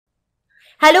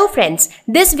Hello friends,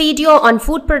 this video on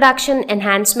food production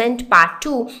enhancement part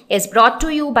 2 is brought to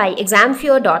you by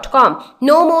examfear.com.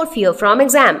 No more fear from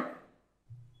exam.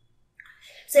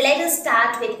 So let us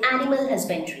start with animal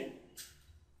husbandry.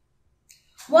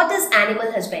 What is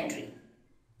animal husbandry?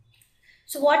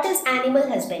 So what is animal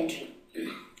husbandry?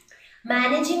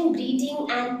 Managing, breeding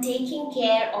and taking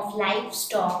care of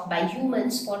livestock by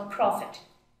humans for profit.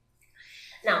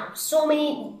 Now, so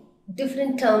many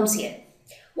different terms here.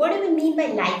 What do we mean by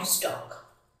livestock?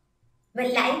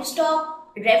 Well,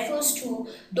 livestock refers to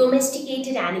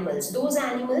domesticated animals, those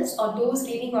animals or those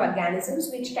living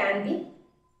organisms which can be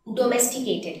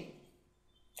domesticated.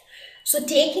 So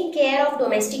taking care of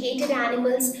domesticated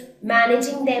animals,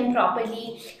 managing them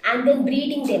properly and then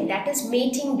breeding them, that is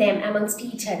mating them amongst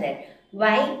each other.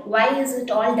 Why is it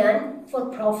all done? For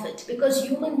profit, because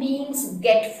human beings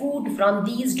get food from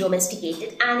these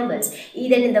domesticated animals,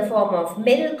 either in the form of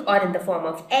milk or in the form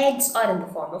of eggs or in the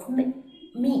form of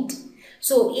meat.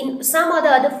 So in some or the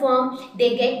other form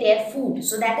they get their food,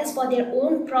 so that is for their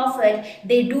own profit.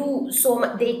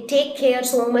 They take care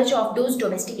so much of those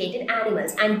domesticated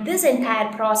animals, and this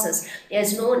entire process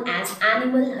is known as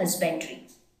animal husbandry.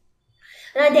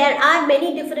 Now, there are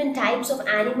many different types of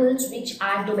animals which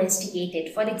are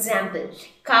domesticated. For example,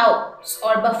 cows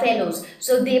or buffaloes.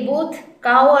 So they both,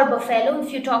 cow or buffalo,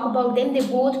 if you talk about them, they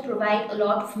both provide a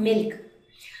lot of milk.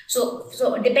 So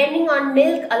depending on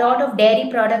milk, a lot of dairy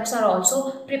products are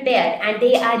also prepared and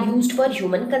they are used for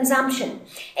human consumption.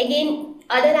 Again,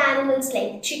 other animals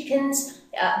like chickens,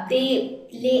 they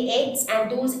lay eggs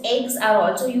and those eggs are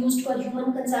also used for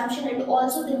human consumption, and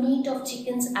also the meat of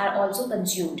chickens are also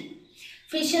consumed.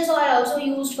 Fishes are also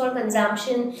used for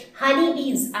consumption.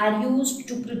 Honeybees are used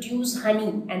to produce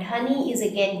honey, and honey is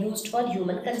again used for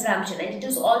human consumption, and it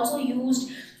is also used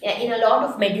in a lot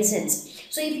of medicines.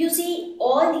 So if you see,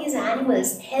 all these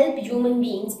animals help human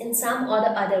beings in some or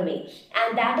the other way,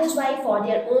 and that is why for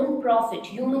their own profit,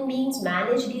 human beings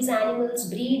manage these animals,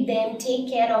 breed them, take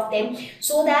care of them,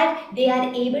 so that they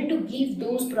are able to give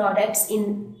those products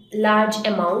in large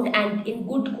amount and in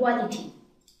good quality.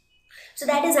 So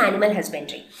that is animal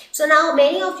husbandry. So now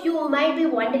many of you might be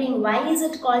wondering, why is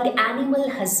it called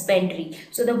animal husbandry?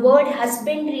 So the word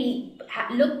husbandry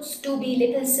looks to be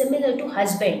little similar to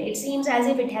husband. It seems as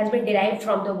if it has been derived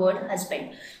from the word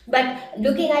husband. But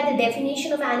looking at the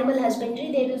definition of animal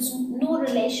husbandry, there is no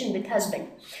relation with husband.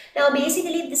 Now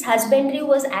basically this husbandry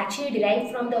was actually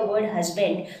derived from the word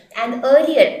husband, and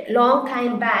earlier, long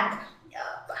time back,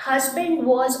 husband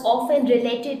was often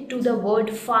related to the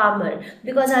word farmer,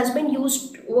 because husband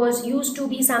was used to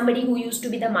be somebody who used to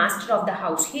be the master of the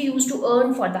house. He used to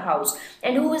earn for the house.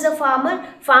 And who is a farmer?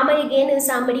 Farmer again is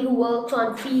somebody who works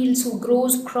on fields, who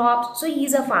grows crops, so he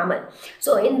is a farmer.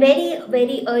 So in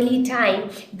very early time,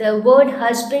 the word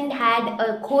husband had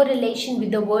a correlation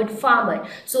with the word farmer.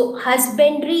 So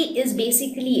husbandry is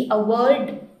basically a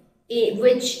word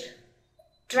which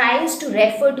tries to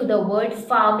refer to the word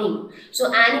farming.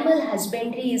 So animal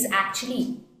husbandry is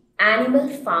actually animal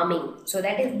farming. So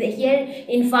that is here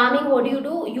in farming, what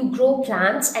do? You grow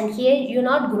plants, and here you're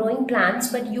not growing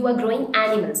plants, but you are growing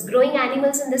animals. Growing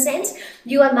animals in the sense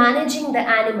you are managing the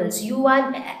animals. You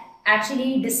are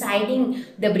actually deciding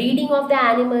the breeding of the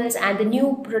animals and the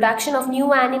new production of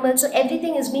new animals. So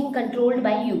everything is being controlled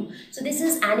by you. So this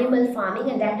is animal farming,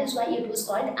 and that is why it was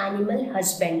called animal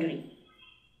husbandry.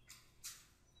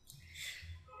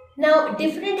 Now,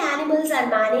 different animals are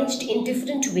managed in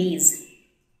different ways.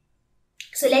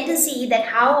 So let us see that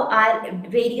how are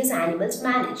various animals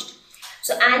managed.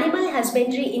 So animal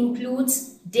husbandry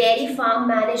includes dairy farm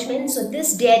management. So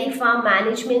this dairy farm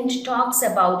management talks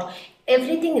about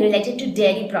everything related to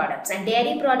dairy products, and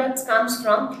dairy products comes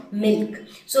from milk.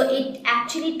 So it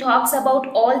actually talks about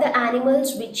all the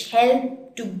animals which help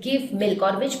to give milk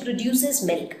or which produces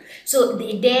milk. So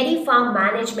the dairy farm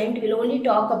management will only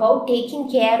talk about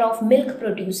taking care of milk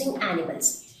producing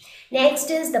animals. Next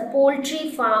is the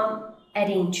poultry farm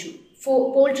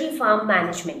poultry farm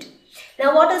management.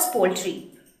 Now what is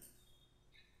poultry?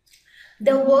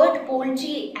 The word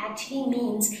poultry actually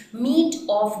means meat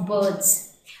of birds.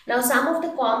 Now some of the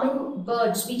common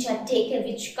birds which are taken,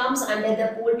 which comes under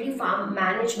the poultry farm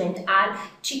management, are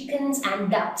chickens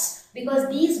and ducks, because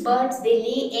these birds, they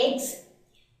lay eggs.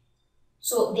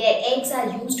 So their eggs are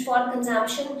used for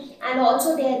consumption, and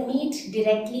also their meat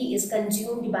directly is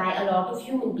consumed by a lot of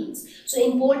human beings. So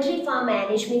in poultry farm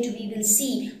management, we will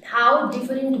see how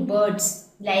different birds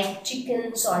like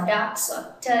chickens or ducks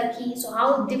or turkey, so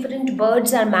how different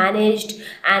birds are managed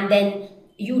and then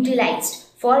utilized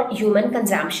for human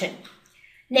consumption.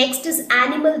 Next is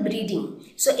animal breeding.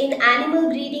 So in animal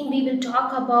breeding, we will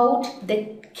talk about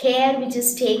the care which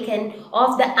is taken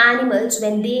of the animals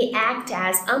when they act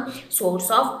as a source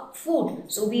of food.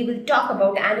 So we will talk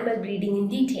about animal breeding in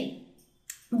detail.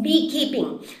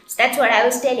 Beekeeping, so that's what I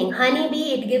was telling.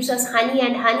 Honeybee, it gives us honey,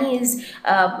 and honey is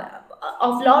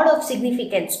of lot of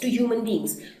significance to human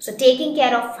beings. So taking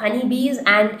care of honeybees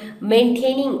and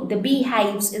maintaining the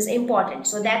beehives is important.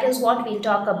 So that is what we'll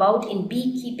talk about in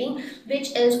beekeeping,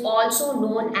 which is also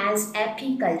known as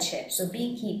apiculture. So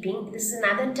beekeeping, this is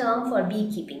another term for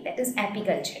beekeeping, that is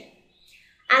apiculture.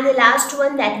 And the last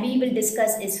one that we will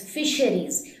discuss is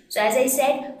fisheries. So as I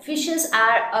said, fishes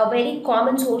are a very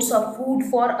common source of food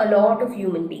for a lot of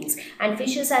human beings, and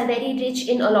fishes are very rich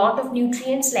in a lot of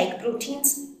nutrients like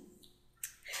proteins.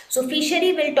 So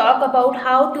fishery will talk about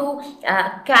how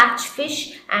to catch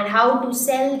fish and how to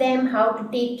sell them, how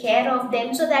to take care of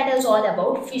them. So that is all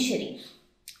about fishery.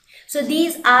 So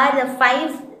these are the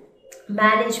 5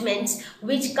 managements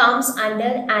which comes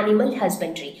under animal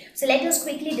husbandry. So let us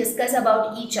quickly discuss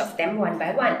about each of them one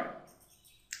by one.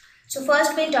 So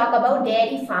first we'll talk about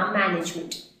dairy farm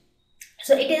management.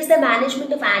 So it is the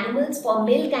management of animals for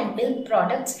milk and milk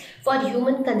products for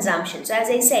human consumption. So as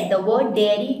I said, the word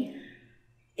dairy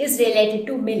is related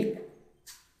to milk.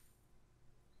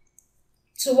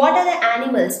 So what are the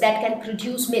animals that can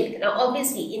produce milk? Now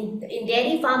obviously in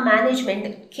dairy farm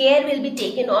management, care will be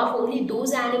taken of only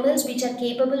those animals which are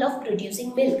capable of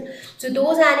producing milk. So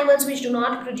those animals which do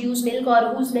not produce milk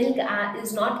or whose milk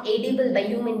is not edible by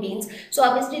human beings, so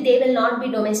obviously they will not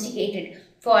be domesticated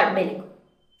for milk.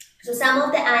 So some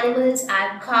of the animals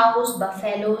are cows,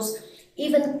 buffaloes,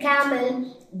 even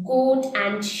camel, goat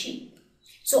and sheep.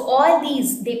 So all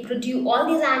these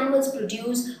animals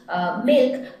produce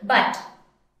milk, but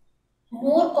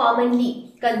more commonly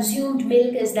consumed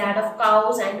milk is that of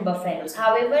cows and buffaloes.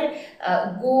 However,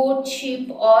 goat, sheep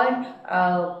or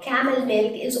camel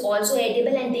milk is also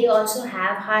edible, and they also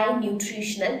have high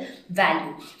nutritional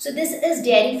value. So this is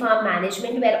dairy farm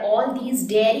management, where all these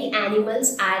dairy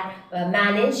animals are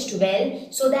managed well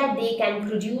so that they can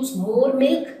produce more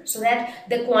milk, so that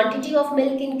the quantity of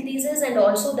milk increases and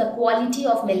also the quality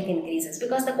of milk increases,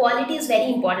 because the quality is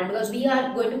very important, because we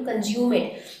are going to consume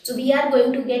it. So we are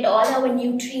going to get all our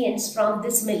nutrients from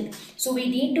this milk. So we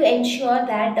need to ensure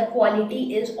that the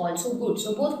quality is also good.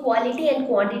 So both quality and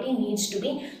quantity needs to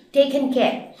be taken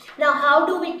care. Now how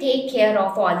do we take care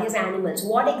of all these animals?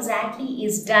 What exactly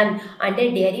is done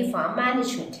under dairy farm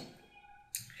management?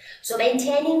 So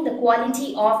maintaining the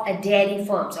quality of a dairy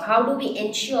farm. So how do we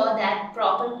ensure that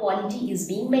proper quality is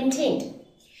being maintained?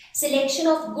 Selection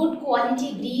of good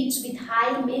quality breeds with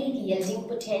high milk yielding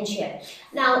potential.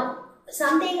 Now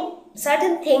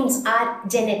certain things are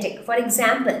genetic. For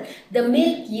example, the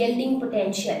milk yielding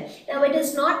potential. Now it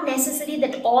is not necessary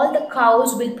that all the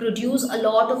cows will produce a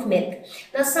lot of milk.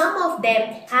 Now some of them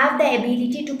have the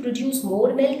ability to produce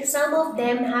more milk, some of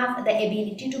them have the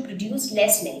ability to produce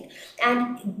less milk,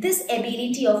 and this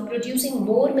ability of producing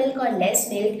more milk or less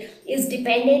milk is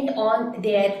dependent on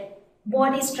their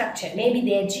body structure, maybe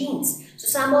their genes. So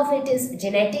some of it is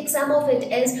genetic, some of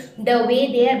it is the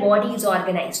way their body is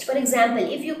organized. For example,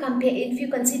 if you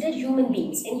consider human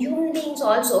beings, in human beings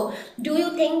also, do you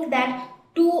think that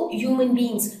 2 human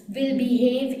beings will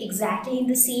behave exactly in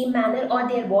the same manner, or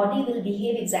their body will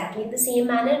behave exactly in the same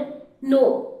manner?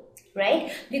 No.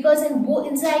 Right? Because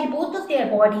inside both of their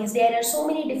bodies there are so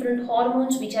many different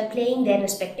hormones which are playing their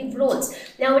respective roles.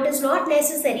 Now it is not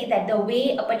necessary that the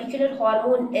way a particular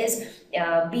hormone is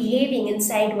behaving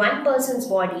inside one person's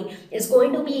body is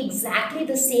going to be exactly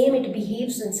the same it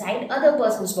behaves inside other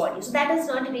person's body. So that is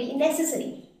not really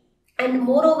necessary. And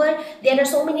moreover, there are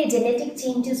so many genetic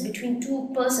changes between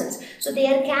 2 persons. So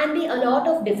there can be a lot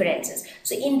of differences.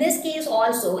 So in this case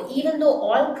also, even though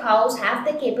all cows have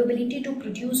the capability to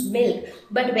produce milk,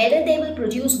 but whether they will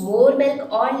produce more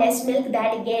milk or less milk,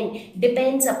 that again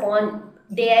depends upon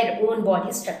their own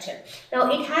body structure.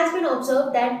 Now it has been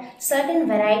observed that certain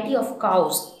variety of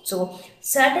cows,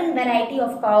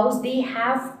 they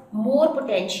have more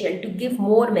potential to give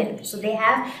more milk. So they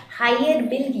have higher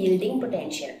milk yielding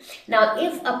potential. Now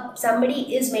if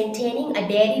somebody is maintaining a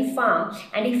dairy farm,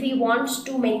 and if he wants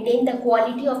to maintain the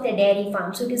quality of the dairy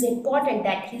farm, so it is important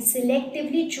that he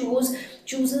selectively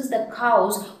chooses the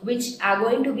cows which are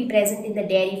going to be present in the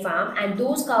dairy farm, and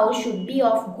those cows should be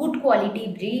of good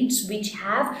quality breeds which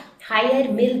have higher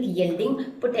milk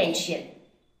yielding potential.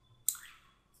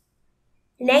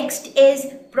 Next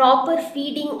is proper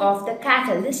feeding of the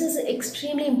cattle. This is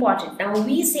extremely important. Now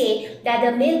we say that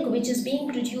the milk which is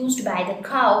being produced by the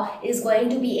cow is going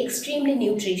to be extremely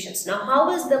nutritious. Now how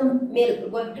is the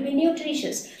milk going to be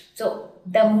nutritious? So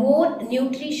the more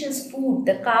nutritious food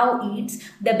the cow eats,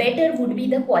 the better would be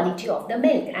the quality of the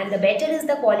milk, and the better is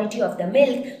the quality of the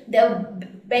milk, the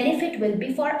benefit will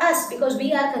be for us because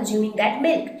we are consuming that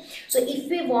milk. So if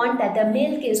we want that the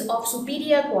milk is of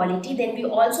superior quality, then we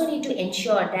also need to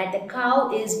ensure that the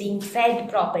cow is being fed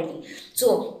properly.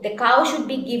 So the cow should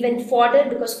be given fodder,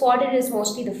 because fodder is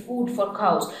mostly the food for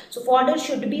cows. So fodder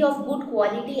should be of good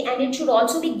quality, and it should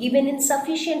also be given in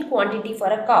sufficient quantity for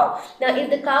a cow. Now if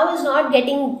the cow is not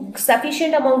getting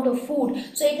sufficient amount of food,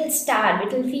 so it will starve,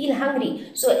 it will feel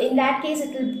hungry. So in that case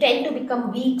it will tend to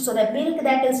become weak. So the milk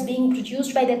that is being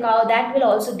produced by the cow, that will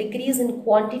also decrease in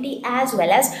quantity as well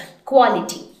as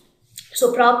quality.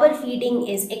 So proper feeding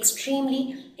is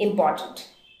extremely important.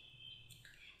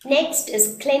 Next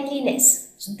is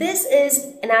cleanliness. So this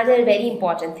is another very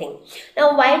important thing.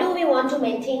 Now why do we want to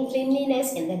maintain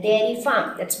cleanliness in the dairy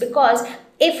farm? That's because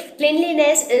if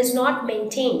cleanliness is not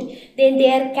maintained, then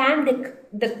there can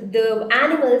the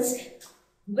animals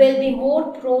will be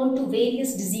more prone to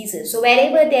various diseases. So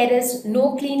wherever there is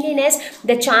no cleanliness,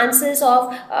 the chances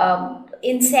of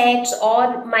insects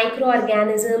or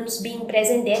microorganisms being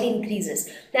present there increases.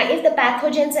 Now if the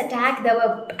pathogens attack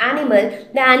the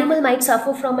animal might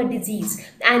suffer from a disease,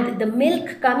 and the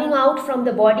milk coming out from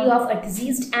the body of a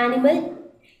diseased animal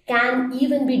can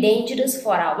even be dangerous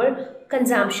for our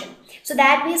consumption. So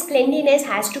that means cleanliness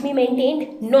has to be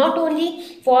maintained, not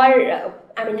only for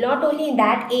not only in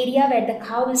that area where the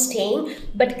cow is staying,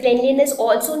 but cleanliness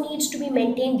also needs to be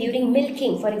maintained during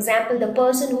milking. For example, the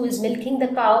person who is milking the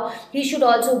cow, he should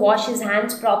also wash his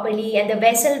hands properly, and the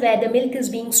vessel where the milk is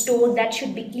being stored, that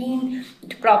should be cleaned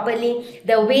properly.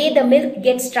 The way the milk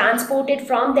gets transported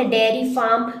from the dairy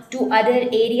farm to other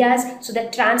areas, so the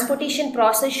transportation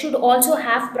process should also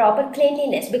have proper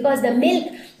cleanliness, because the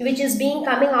milk which is being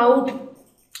coming out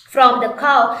from the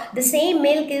cow, the same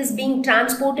milk is being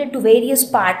transported to various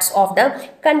parts of the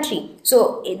country.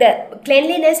 So the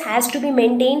cleanliness has to be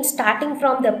maintained starting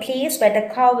from the place where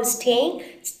the cow is staying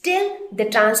till the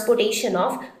transportation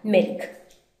of milk.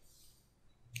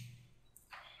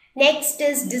 Next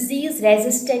is disease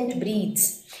resistant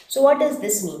breeds. So what does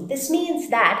this mean? This means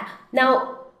that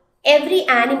now every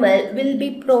animal will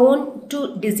be prone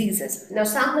to diseases. Now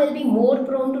some will be more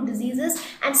prone to diseases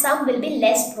and some will be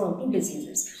less prone to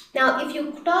diseases. Now if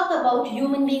you talk about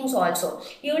human beings also,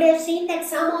 you would have seen that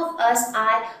some of us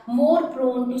are more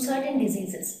prone to certain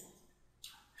diseases.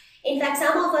 In fact,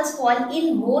 some of us fall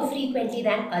ill more frequently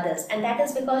than others, and that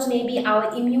is because maybe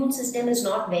our immune system is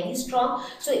not very strong.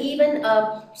 So even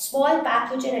a small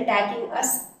pathogen attacking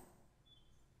us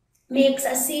makes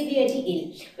us severely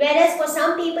ill. Whereas for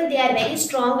some people, they are very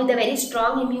strong with a very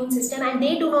strong immune system and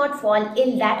they do not fall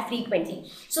ill that frequently.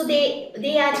 So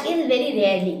they are ill very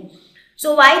rarely.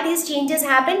 So why these changes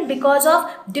happen? Because of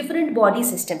different body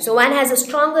systems. So one has a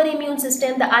stronger immune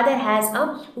system, the other has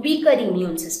a weaker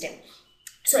immune system.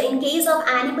 So in case of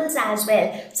animals as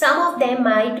well, some of them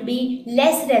might be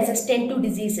less resistant to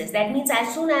diseases. That means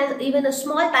as soon as even a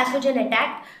small pathogen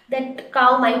attacked, that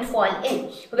cow might fall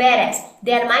ill. Whereas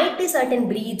there might be certain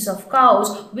breeds of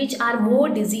cows which are more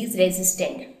disease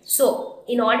resistant. So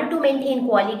in order to maintain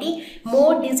quality,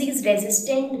 more disease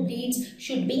resistant breeds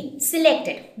should be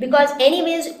selected, because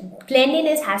anyways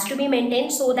cleanliness has to be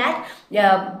maintained so that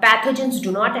pathogens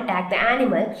do not attack the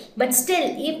animal. But still,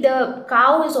 if the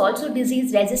cow is also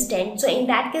disease resistant, so in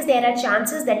that case there are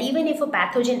chances that even if a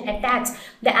pathogen attacks,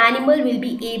 the animal will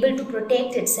be able to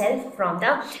protect itself from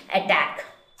the attack.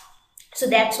 So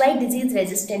that's why disease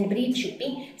resistant breed should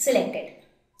be selected.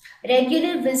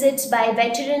 Regular visits by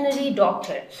veterinary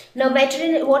doctor. Now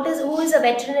who is a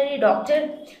veterinary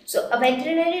doctor? So a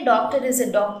veterinary doctor is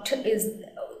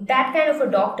that kind of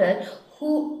a doctor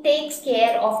who takes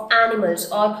care of animals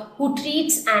or who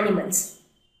treats animals.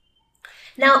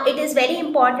 Now it is very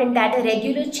important that a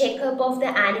regular checkup of the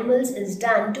animals is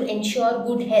done to ensure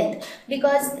good health,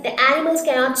 because the animals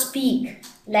cannot speak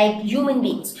like human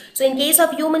beings. So in case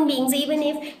of human beings, even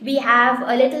if we have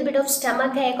a little bit of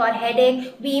stomachache or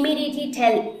headache, we immediately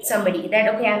tell somebody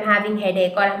that okay, I'm having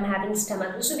headache or I'm having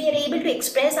stomach. So we are able to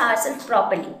express ourselves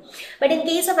properly. But in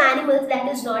case of animals, that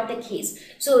is not the case.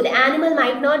 So the animal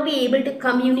might not be able to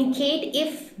communicate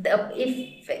if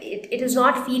it is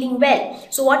not feeling well.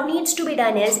 So what needs to be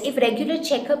done is, if regular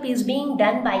checkup is being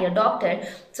done by a doctor,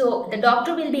 so the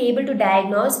doctor will be able to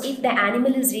diagnose if the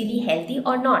animal is really healthy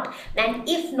or not, and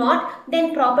if not,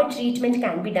 then proper treatment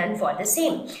can be done for the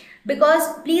same.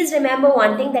 Because please remember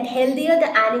one thing, that healthier the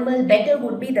animal, better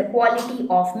would be the quality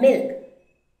of milk.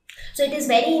 So it is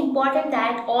very important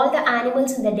that all the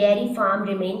animals in the dairy farm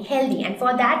remain healthy, and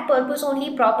for that purpose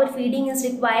only proper feeding is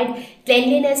required,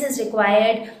 cleanliness is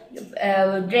required,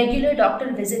 regular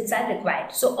doctor visits are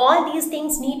required. So all these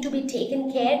things need to be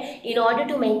taken care in order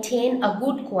to maintain a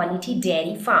good quality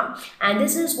dairy farm, and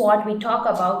this is what we talk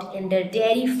about in the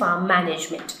dairy farm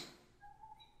management.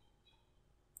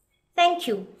 Thank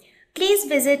you. Please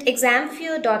visit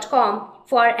examfear.com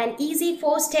for an easy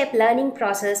 4-step learning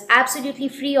process absolutely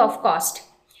free of cost.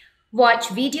 Watch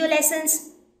video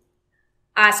lessons,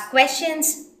 ask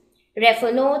questions,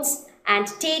 refer notes, and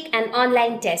take an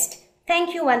online test.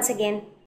 Thank you once again.